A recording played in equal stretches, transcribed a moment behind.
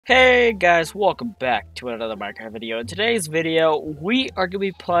Hey guys, welcome back to another Minecraft video. In today's video, we are going to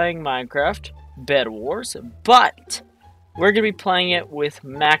be playing Minecraft Bed Wars, but we're going to be playing it with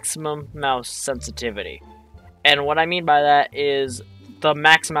maximum mouse sensitivity. And what I mean by that is the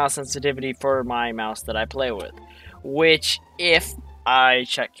max mouse sensitivity for my mouse that I play with, which if I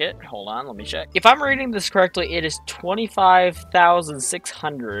check it, hold on, let me check. If I'm reading this correctly, it is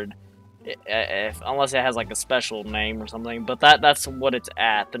 25,600. Unless it has like a special name or something, but that's what it's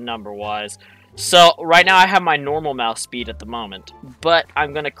at, the number wise. So right now I have my normal mouse speed at the moment, but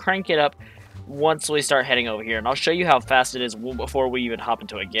I'm gonna crank it up once we start heading over here, and I'll show you how fast it is before we even hop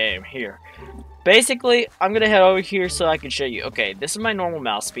into a game here. Basically, I'm gonna head over here so I can show you. Okay, this is my normal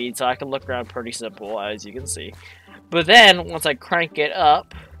mouse speed, so I can look around pretty simple, as you can see. But then once I crank it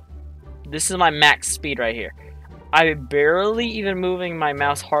up, this is my max speed right here. I'm barely even moving my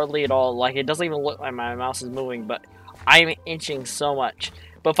mouse hardly at all. Like, it doesn't even look like my mouse is moving, but I'm inching so much.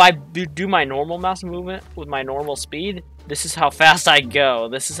 But if I do my normal mouse movement with my normal speed, this is how fast I go.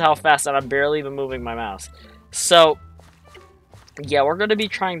 This is how fast, and I'm barely even moving my mouse. So, yeah, we're going to be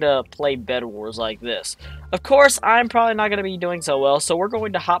trying to play Bed Wars like this. Of course, I'm probably not going to be doing so well, so we're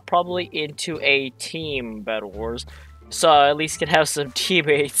going to hop probably into a team Bed Wars, so I at least can have some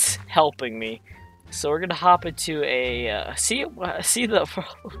teammates helping me. So we're gonna hop into a see the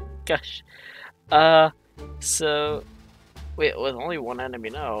gosh. So wait, with only one enemy?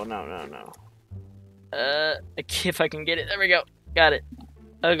 No. If I can get it, there we go, got it.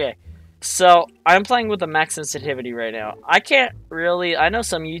 Okay, so I'm playing with the max sensitivity right now. I can't really. I know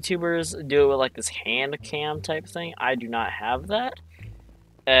some YouTubers do it with like this hand cam type thing. I do not have that.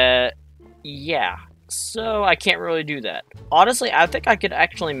 Yeah. So I can't really do that. Honestly, I think I could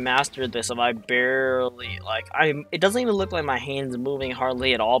actually master this if I barely, like, it doesn't even look like my hand's moving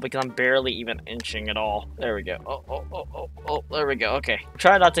hardly at all because I'm barely even inching at all. There we go. Oh, there we go. Okay.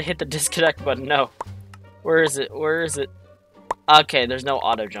 Try not to hit the disconnect button. No. Where is it? Where is it? Okay, there's no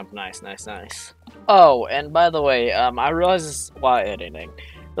auto jump. Nice. Oh, and by the way, I realized this while editing.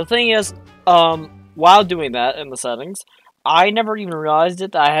 The thing is, while doing that in the settings, I never even realized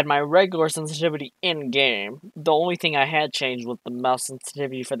it that I had my regular sensitivity in-game. The only thing I had changed was the mouse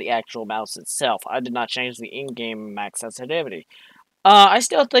sensitivity for the actual mouse itself. I did not change the in-game max sensitivity. I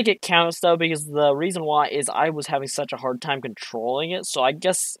still think it counts though, because the reason why is I was having such a hard time controlling it, so I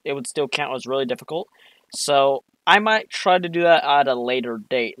guess it would still count as really difficult. So I might try to do that at a later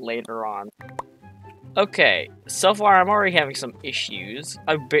date later on. Okay, so far I'm already having some issues.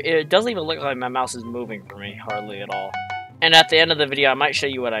 It doesn't even look like my mouse is moving for me, hardly at all. And at the end of the video, I might show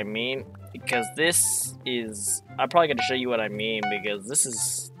you what I mean, because this is... I'm probably going to show you what I mean, because this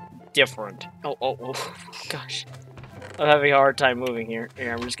is different. Oh, gosh. I'm having a hard time moving here.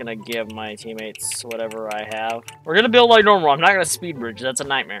 Here, I'm just going to give my teammates whatever I have. We're going to build like normal. I'm not going to speed bridge. That's a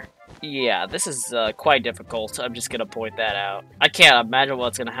nightmare. Yeah, this is quite difficult. I'm just going to point that out. I can't imagine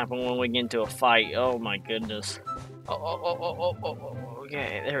what's going to happen when we get into a fight. Oh, my goodness.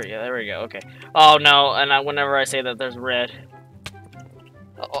 Okay, there we go, okay. Oh no, and whenever I say that, there's red.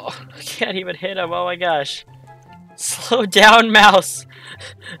 Oh, I can't even hit him, oh my gosh. Slow down, mouse.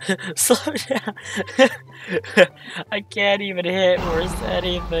 Slow down. I can't even hit worth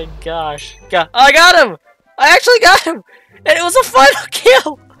anything, gosh. I got him! I actually got him! And it was a final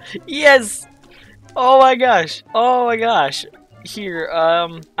kill! Yes! Oh my gosh. Here,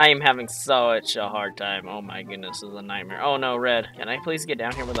 I am having such a hard time. Oh my goodness, this is a nightmare. Oh no, red. Can I please get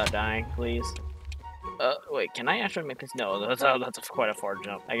down here without dying, please? Wait, can I actually make this? No, that's quite a far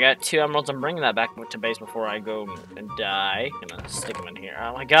jump. I got 2 emeralds. I'm bringing that back to base before I go and die. I'm gonna stick them in here.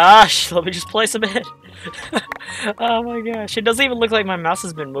 Oh my gosh, let me just place them in. Oh my gosh, it doesn't even look like my mouse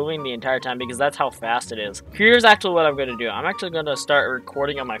has been moving the entire time because that's how fast it is. Here's actually what I'm gonna do. I'm actually gonna start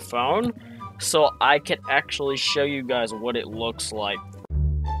recording on my phone, so I can actually show you guys what it looks like.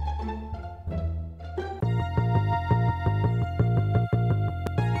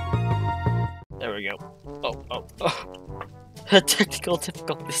 There we go. Oh. Technical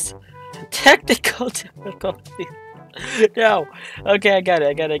difficulties. No. Okay, I got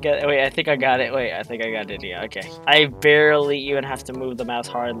it. Wait, I think I got it. Yeah, okay. I barely even have to move the mouse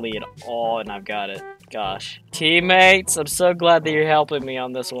hardly at all, and I've got it. Gosh. Teammates, I'm so glad that you're helping me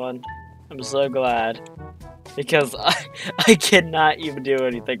on this one. I'm so glad, because I cannot even do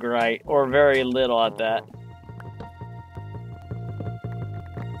anything right, or very little at that.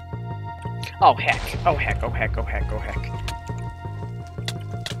 Oh heck. I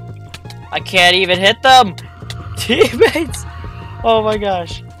can't even hit them! Teammates! Oh my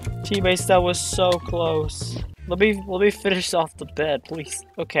gosh. Teammates, that was so close. Let me finish off the bed, please.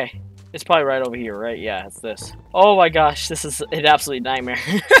 Okay. It's probably right over here, right? Yeah, it's this. Oh my gosh, this is an absolute nightmare.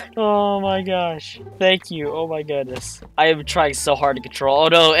 Oh my gosh. Thank you. Oh my goodness. I am trying so hard to control. Oh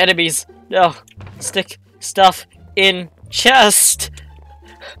no, enemies. No. Stick stuff in chest.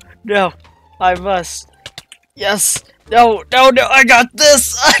 No. I must. Yes. No, no, no. I got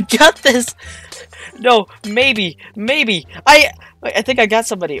this. I got this. No, maybe. I think I got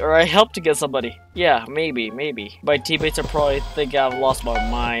somebody, or I helped to get somebody. Yeah, maybe. My teammates are probably think I've lost my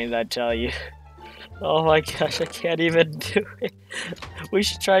mind, I tell you. Oh my gosh, I can't even do it. We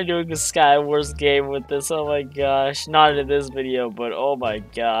should try doing a SkyWars game with this. Oh my gosh. Not in this video, but oh my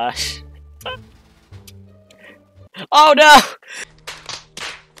gosh. Oh no!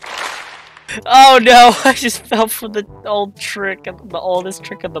 Oh no! I just fell for the old trick, the oldest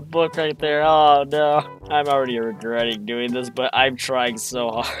trick in the book right there. Oh no. I'm already regretting doing this, but I'm trying so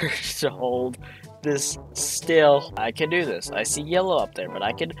hard to hold this still. I can do this. I see yellow up there, but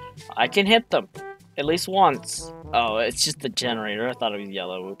I can hit them. At least once. Oh, it's just the generator. I thought it was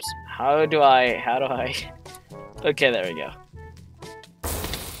yellow. Oops. How do I... Okay, there we go.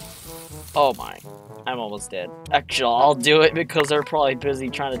 Oh my. I'm almost dead. Actually, I'll do it because they're probably busy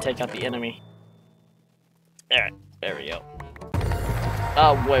trying to take out the enemy. There we go.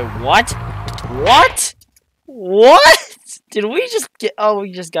 Oh, wait, what? What? What? Did we just get... Oh,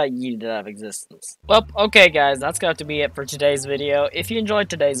 we just got yeeted out of existence. Well, okay, guys, that's going to be it for today's video. If you enjoyed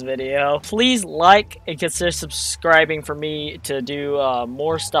today's video, please like and consider subscribing for me to do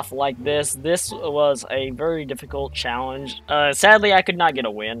more stuff like this. This was a very difficult challenge. Sadly, I could not get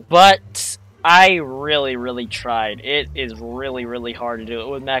a win, but I really tried. It is really hard to do it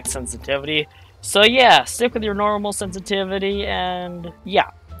with max sensitivity. So yeah, stick with your normal sensitivity, and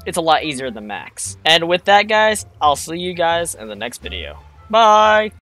yeah. It's a lot easier than max. And with that, guys, I'll see you guys in the next video. Bye!